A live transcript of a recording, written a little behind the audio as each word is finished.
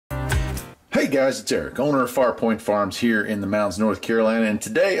Hey guys, it's Eric, owner of Farpoint Farms here in the mountains, North Carolina, and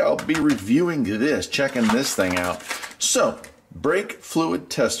today I'll be reviewing this, checking this thing out. So, brake fluid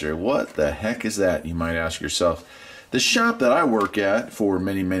tester, what the heck is that, you might ask yourself. The shop that I work at for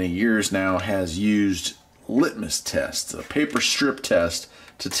many years now has used litmus tests, a paper strip test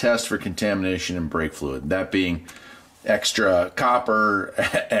to test for contamination in brake fluid, that being extra copper,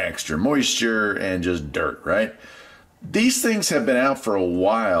 extra moisture, and just dirt, right? These things have been out for a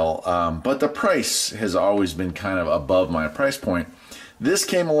while, but the price has always been kind of above my price point. This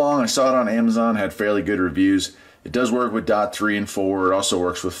came along, I saw it on Amazon, had fairly good reviews. It does work with .3 and 4, it also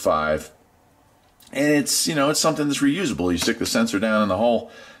works with 5. And it's, it's something that's reusable. You stick the sensor down in the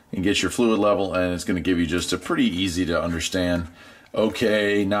hole and get your fluid level, and it's going to give you just a pretty easy to understand,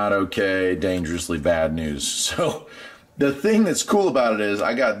 okay, not okay, dangerously bad news. So the thing that's cool about it is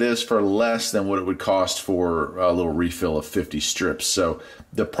I got this for less than what it would cost for a little refill of 50 strips. So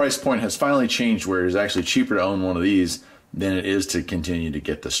the price point has finally changed where it's actually cheaper to own one of these than it is to continue to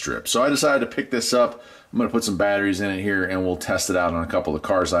get the strips. So I decided to pick this up. I'm going to put some batteries in it here and we'll test it out on a couple of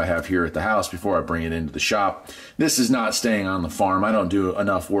cars I have here at the house before I bring it into the shop. This is not staying on the farm. I don't do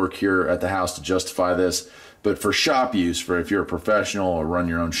enough work here at the house to justify this, but for shop use, for if you're a professional or run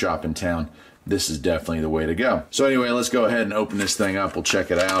your own shop in town, this is definitely the way to go. So anyway, let's go ahead and open this thing up. We'll check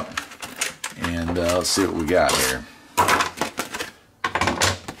it out and let's see what we got here.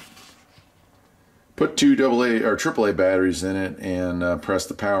 Put two AA or AAA batteries in it and press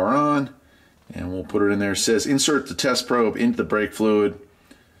the power on, and we'll put it in there. It says insert the test probe into the brake fluid.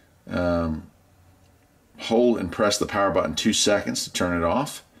 Hold and press the power button 2 seconds to turn it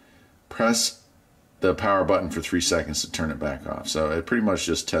off. Press the power button for 3 seconds to turn it back off. So it pretty much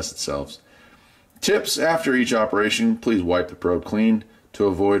just tests itself. Tips: after each operation, please wipe the probe clean to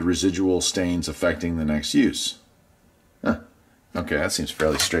avoid residual stains affecting the next use. Huh. Okay, that seems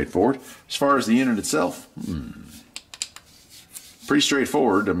fairly straightforward. As far as the unit itself, pretty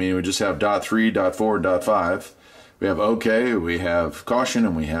straightforward. I mean, we just have .3, .4, and .5. We have OK, we have caution,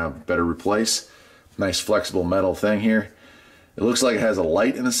 and we have better replace. Nice flexible metal thing here. It looks like it has a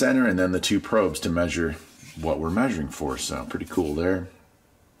light in the center and then the two probes to measure what we're measuring for, so pretty cool there.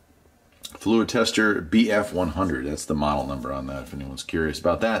 Fluid tester BF100, that's the model number on that if anyone's curious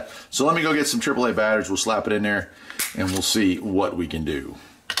about that. So let me go get some AAA batteries, we'll slap it in there and we'll see what we can do.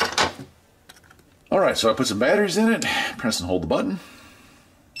 Alright, so I put some batteries in it, press and hold the button,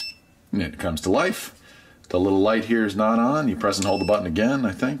 and it comes to life. The little light here is not on, you press and hold the button again,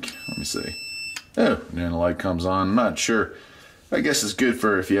 I think. Let me see. Oh, and then the light comes on, I'm not sure. I guess it's good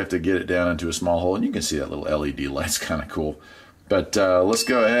for if you have to get it down into a small hole, and you can see that little LED light's kind of cool. But let's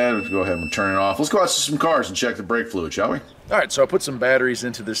go ahead and turn it off. Let's go out to some cars and check the brake fluid, shall we? All right, so I put some batteries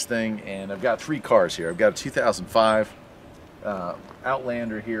into this thing, and I've got 3 cars here. I've got a 2005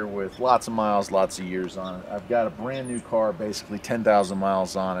 Outlander here with lots of miles, lots of years on it. I've got a brand new car, basically 10,000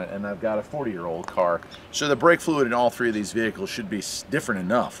 miles on it, and I've got a 40-year-old car. So the brake fluid in all 3 of these vehicles should be different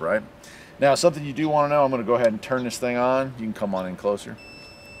enough, right? Now, something you do want to know, I'm going to go ahead and turn this thing on. You can come on in closer.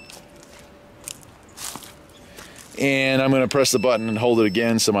 And I'm going to press the button and hold it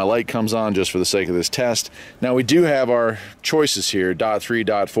again so my light comes on just for the sake of this test. Now we do have our choices here, .3,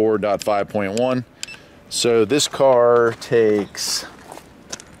 .4, .5.1. So this car takes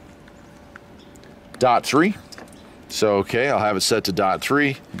 .3. So okay, I'll have it set to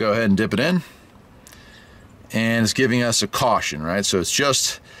 .3. Go ahead and dip it in. And it's giving us a caution, right? So it's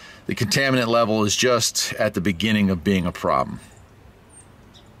just, the contaminant level is just at the beginning of being a problem.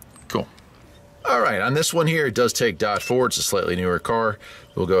 Cool. All right, on this one here, it does take .4. It's a slightly newer car.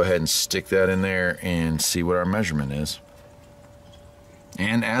 We'll go ahead and stick that in there and see what our measurement is.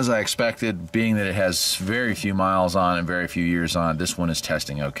 And as I expected, being that it has very few miles on it, very few years on it, this one is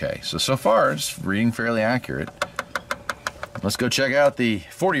testing okay. So far, it's reading fairly accurate. Let's go check out the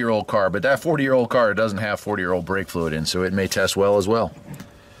 40-year-old car, but that 40-year-old car doesn't have 40-year-old brake fluid in, so it may test well as well.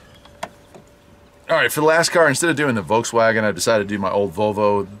 All right, for the last car, instead of doing the Volkswagen, I decided to do my old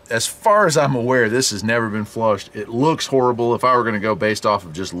Volvo. As far as I'm aware, this has never been flushed. It looks horrible. If I were going to go based off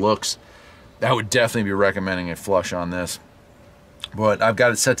of just looks, I would definitely be recommending a flush on this. But I've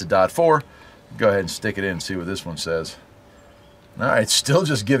got it set to .4. Go ahead and stick it in and see what this one says. All right, it's still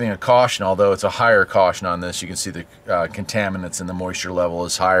just giving a caution, although it's a higher caution on this. You can see the contaminants and the moisture level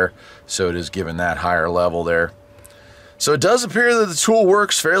is higher, so it is giving that higher level there. So it does appear that the tool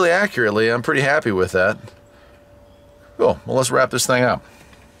works fairly accurately. I'm pretty happy with that. Cool. Well, let's wrap this thing up.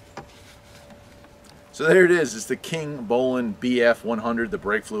 So there it is. It's the Kingbolen BF100, the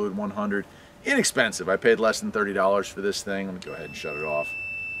brake fluid 100. Inexpensive. I paid less than $30 for this thing. Let me go ahead and shut it off.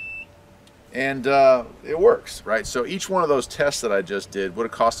 and it works, right? So each one of those tests that I just did would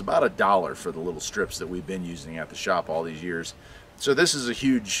have cost about $1 for the little strips that we've been using at the shop all these years. So this is a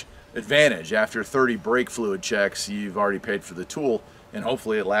huge advantage. After 30 brake fluid checks, you've already paid for the tool, and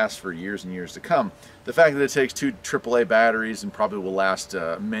hopefully it lasts for years and years to come. The fact that it takes 2 AAA batteries and probably will last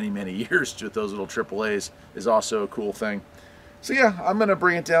many years with those little AAAs is also a cool thing. So yeah, I'm going to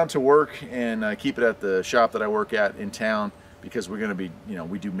bring it down to work and keep it at the shop that I work at in town, because we're going to be, you know,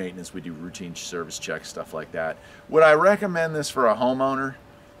 we do maintenance, we do routine service checks, stuff like that. Would I recommend this for a homeowner?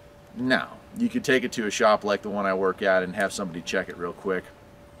 No. You could take it to a shop like the one I work at and have somebody check it real quick.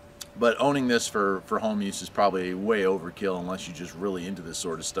 But owning this for home use is probably way overkill unless you're just really into this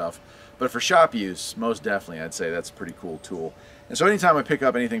sort of stuff. But for shop use, most definitely, I'd say that's a pretty cool tool. And so anytime I pick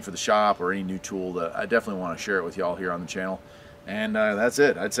up anything for the shop or any new tool, I definitely want to share it with y'all here on the channel. And that's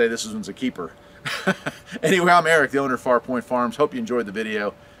it. I'd say this one's a keeper. Anyway, I'm Eric, the owner of Farpoint Farms. Hope you enjoyed the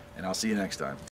video, and I'll see you next time.